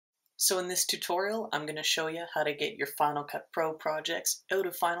So in this tutorial, I'm going to show you how to get your Final Cut Pro projects out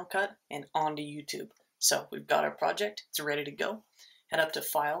of Final Cut and onto YouTube. So we've got our project, it's ready to go. Head up to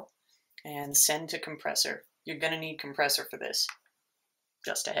File and Send to Compressor. You're going to need Compressor for this,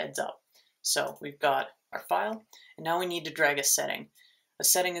 just a heads up. So we've got our file, and now we need to drag a setting. A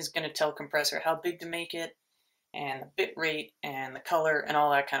setting is going to tell Compressor how big to make it, and the bit rate, and the color, and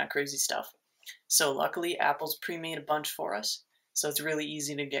all that kind of crazy stuff. So luckily, Apple's pre-made a bunch for us, so it's really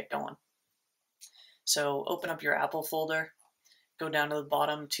easy to get going. So open up your Apple folder, go down to the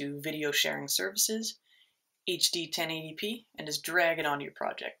bottom to Video Sharing Services, HD 1080p, and just drag it onto your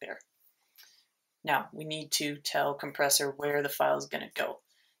project there. Now, we need to tell Compressor where the file is going to go.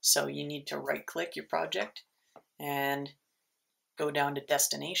 So you need to right-click your project and go down to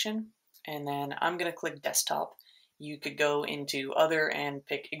Destination, and then I'm going to click Desktop. You could go into Other and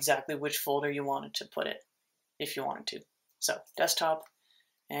pick exactly which folder you wanted to put it, if you wanted to. So, Desktop,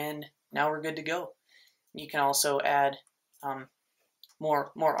 and now we're good to go. You can also add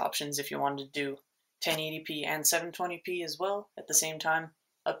more options if you wanted to do 1080p and 720p as well at the same time,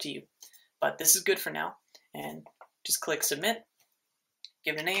 up to you. But this is good for now, and just click Submit,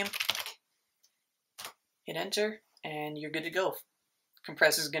 give it a name, hit Enter, and you're good to go.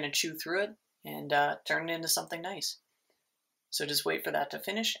 Compressor's going to chew through it and turn it into something nice. So just wait for that to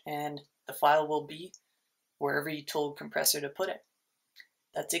finish, and the file will be wherever you told Compressor to put it.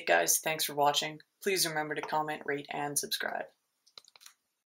 That's it, guys. Thanks for watching. Please remember to comment, rate, and subscribe.